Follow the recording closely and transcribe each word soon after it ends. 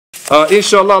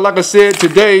Inshallah, like I said,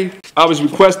 today I was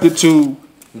requested to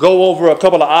go over a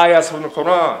couple of ayahs from the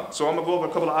Quran. So I'm going to go over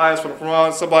a couple of ayahs from the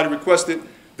Quran. Somebody requested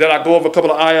that I go over a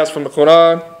couple of ayahs from the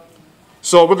Quran.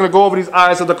 So we're going to go over these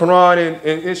ayahs of the Quran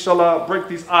and inshallah break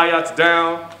these ayahs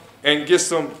down and get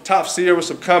some tafsir,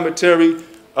 some commentary,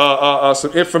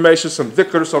 some information, some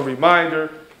dhikr, some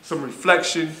reminder, some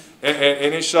reflection,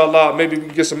 and inshallah maybe we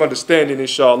can get some understanding,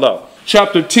 inshallah.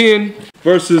 Chapter 10,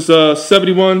 verses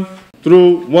 71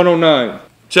 through 109.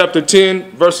 Chapter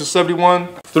 10, verses 71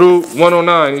 through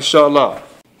 109, inshallah.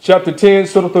 Chapter 10,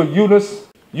 Surah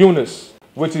Yunus,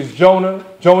 which is Jonah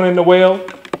in the whale,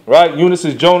 right? Yunus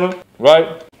is Jonah,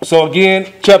 right? So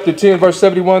again, chapter 10, verse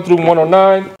 71 through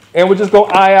 109. And we'll just go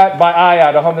ayat by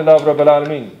ayat, alhamdulillah rabbil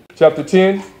alameen. Chapter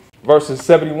 10, verses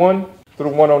 71 through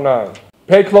 109.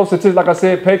 Pay close attention, like I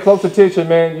said, pay close attention,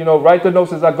 man. You know, write the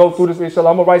notes as I go through this,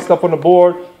 inshallah. I'm going to write stuff on the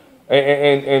board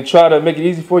and try to make it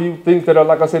easy for you. Things that are,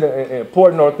 like I said,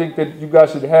 important or things that you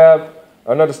guys should have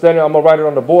an understanding. I'm going to write it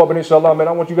on the board, but inshallah, man,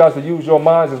 I want you guys to use your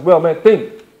minds as well, man.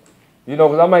 Think. You know,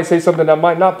 because I might say something that I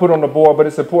might not put on the board, but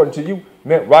it's important to you.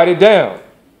 Man, write it down.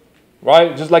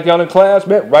 Right? Just like y'all in class,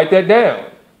 man, write that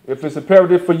down. If it's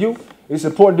imperative for you, it's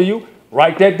important to you,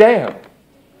 write that down.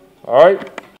 All right?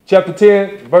 Chapter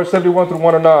 10, verse 71 through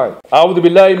 109. A'udhu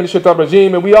billahi minash shaitanir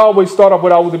rajim. And we always start off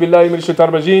with A'udhu billahi minash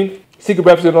shaitanir rajim. Seek a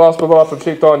refuge in Allah subhanahu wa ta'ala from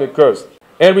shaitan and curse.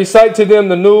 And recite to them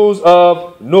the news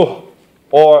of Nooh,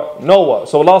 or Noah.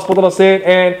 So Allah subhanahu wa ta'ala said,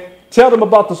 and tell them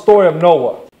about the story of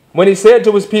Noah. When he said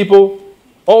to his people,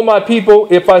 O my people,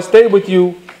 if I stay with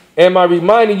you, am I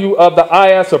reminding you of the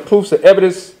ayahs or proofs and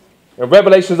evidence and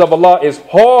revelations of Allah is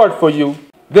hard for you,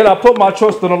 then I put my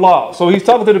trust in Allah. So he's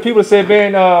talking to the people and said,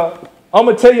 man, I'm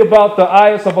going to tell you about the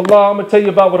ayahs of Allah. I'm going to tell you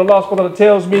about what Allah subhanahu wa ta'ala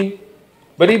tells me.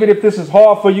 But even if this is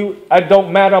hard for you, it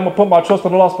don't matter. I'm going to put my trust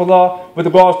in Allah subhanahu wa ta'ala with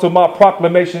regards to my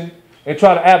proclamation and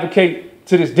try to advocate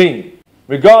to this deen.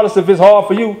 Regardless if it's hard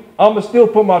for you, I'm going to still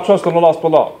put my trust in Allah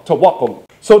subhanahu wa ta'ala. Tawakkul.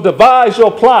 So devise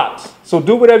your plots. So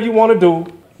do whatever you want to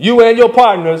do. You and your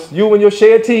partners, you and your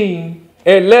shared team,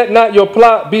 and let not your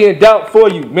plot be in doubt for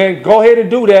you. Man, go ahead and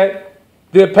do that.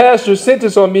 Then pass your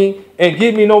sentence on me and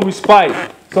give me no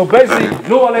respite. So basically,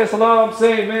 Nooh alayhi salam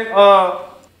saying, man,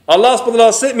 Allah subhanahu wa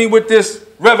ta'ala sent me with this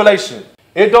revelation.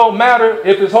 It don't matter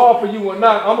if it's hard for you or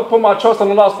not. I'm going to put my trust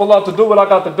on Allah subhanahu wa ta'ala to do what I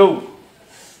got to do.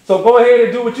 So go ahead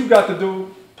and do what you got to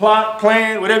do. Plot,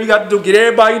 plan, whatever you got to do. Get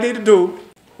everybody you need to do.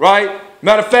 Right?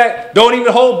 Matter of fact, don't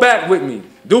even hold back with me.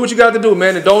 Do what you got to do,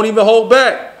 man, and don't even hold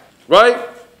back. Right?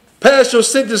 Pass your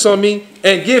sentence on me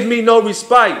and give me no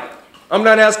respite. I'm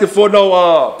not asking for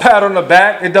no pat on the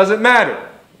back. It doesn't matter.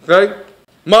 Okay?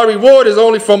 My reward is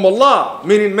only from Allah.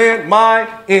 Meaning, man,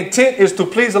 my intent is to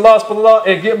please Allah subhanahu wa ta'ala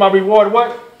and get my reward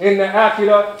what? In the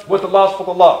akhirah with Allah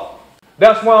subhanahu wa ta'ala.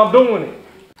 That's why I'm doing it.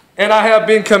 And I have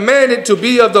been commanded to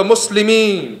be of the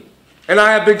Muslimin. And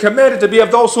I have been commanded to be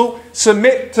of those who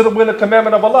submit to the will and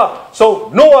commandment of Allah. So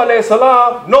Noah alayhi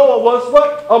salam, Noah was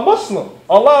what? A Muslim.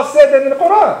 Allah said that in the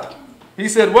Quran. He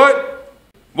said what?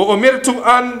 وَأُمِرْتُ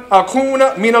أَنْ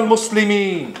أَكُونَ مِنَ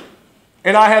الْمُسْلِمِينَ.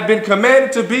 And I have been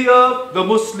commanded to be of the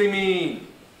Muslimin.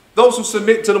 Those who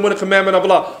submit to the will and commandment of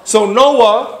Allah. So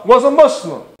Noah was a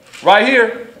Muslim. Right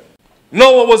here.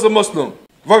 Noah was a Muslim.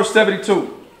 Verse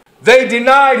 72. They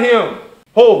denied him.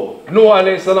 Who? Noah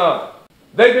alayhi salam.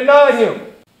 They denied him,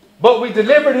 but we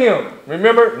delivered him.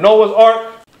 Remember Noah's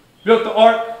ark? Built the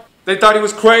ark. They thought he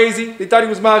was crazy. They thought he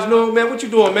was Majnun. Man, what you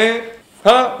doing, man?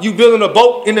 Huh? You building a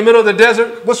boat in the middle of the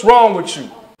desert? What's wrong with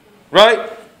you? Right?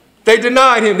 They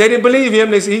denied him. They didn't believe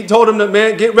him. He told them, that,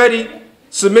 man, get ready.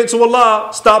 Submit to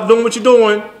Allah. Stop doing what you're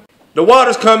doing. The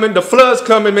water's coming. The flood's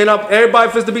coming, man.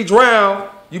 Everybody has to be drowned.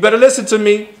 You better listen to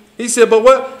me. He said, but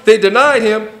what? They denied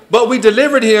him, but we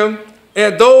delivered him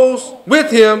and those with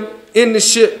him in the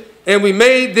ship, and we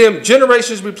made them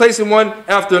generations replacing one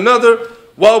after another,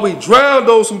 while we drowned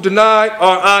those who denied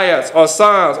our ayats, our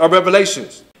signs, our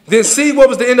revelations. Then see what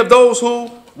was the end of those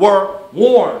who were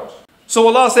warned. So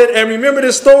Allah said, and remember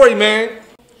this story, man.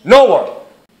 Noah.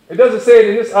 It doesn't say it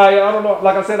in this ayah. I don't know.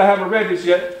 Like I said, I haven't read this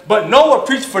yet. But Noah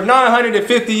preached for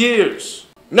 950 years.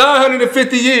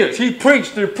 950 years. He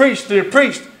preached and preached and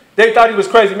preached. They thought he was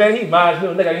crazy, man. He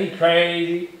Majnun, nigga, he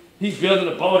crazy. He's building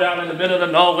a boat out in the middle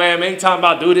of nowhere, man. He talking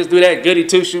about do this, do that, goody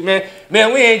two-shoe, man.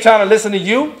 Man, we ain't trying to listen to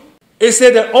you. It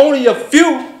said that only a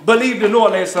few believed in Noah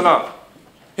alayhi salam.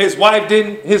 His wife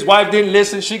didn't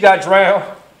listen. She got drowned.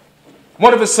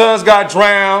 One of his sons got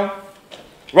drowned.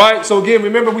 Right? So again,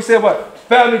 remember we said what?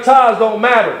 Family ties don't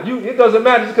matter. It doesn't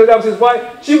matter just because that was his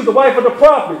wife. She was the wife of the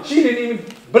prophet. She didn't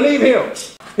even believe him.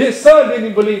 His son didn't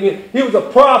even believe him. He was a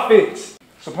prophet.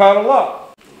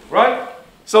 SubhanAllah. Right?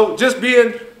 So just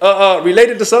being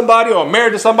related to somebody or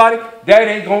married to somebody, that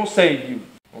ain't going to save you.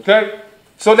 Okay?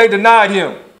 So they denied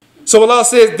him. So Allah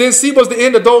says, then see was the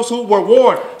end of those who were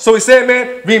warned. So he said,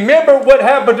 man, remember what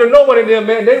happened to Noah and them,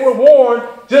 man. They were warned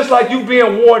just like you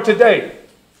being warned today.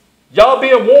 Y'all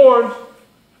being warned,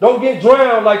 don't get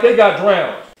drowned like they got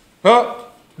drowned. Huh?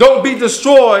 Don't be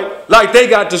destroyed like they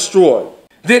got destroyed.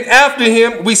 Then after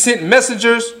him, we sent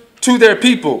messengers to their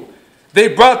people. They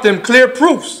brought them clear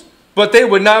proofs, but they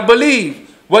would not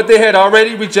believe what they had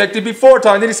already rejected before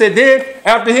time. Then he said, then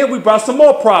after him, we brought some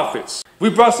more prophets. We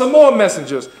brought some more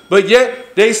messengers, but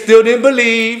yet they still didn't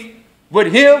believe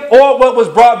with him or what was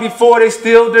brought before. They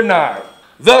still denied.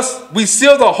 Thus, we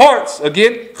seal the hearts,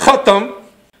 again, khatam.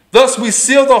 Thus, we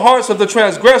seal the hearts of the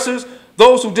transgressors,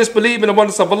 those who disbelieve in the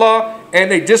oneness of Allah, and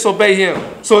they disobey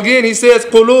him. So again, he says,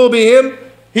 qulubihim,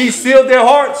 he sealed their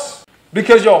hearts,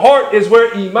 because your heart is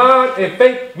where iman and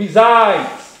faith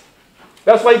resides.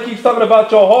 That's why he keeps talking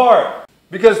about your heart,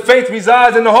 because faith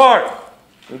resides in the heart.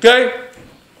 Okay?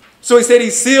 So he said he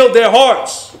sealed their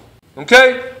hearts.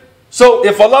 Okay? So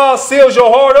if Allah seals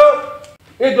your heart up,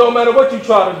 it don't matter what you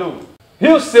try to do.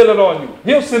 He'll seal it on you.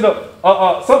 He'll seal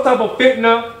up some type of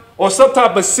fitna or some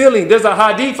type of sealing. There's a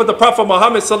hadith of the Prophet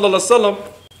Muhammad sallallahu alaihi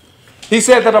wasallam. He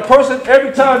said that a person,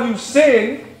 every time you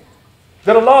sin,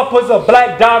 that Allah puts a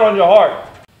black dot on your heart.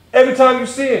 Every time you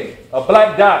sin, a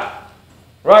black dot.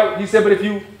 Right? He said, but if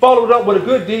you follow it up with a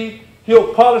good deed,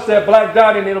 he'll polish that black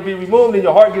dot and it'll be removed and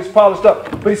your heart gets polished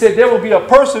up. But he said there will be a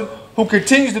person who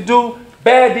continues to do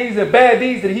bad deeds and bad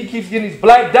deeds, that he keeps getting these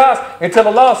black dots until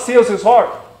Allah seals his heart.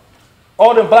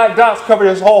 All them black dots cover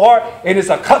his whole heart, and it's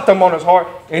a khatam on his heart,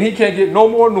 and he can't get no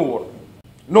more nur.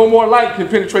 No more light can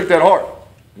penetrate that heart.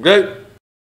 Okay?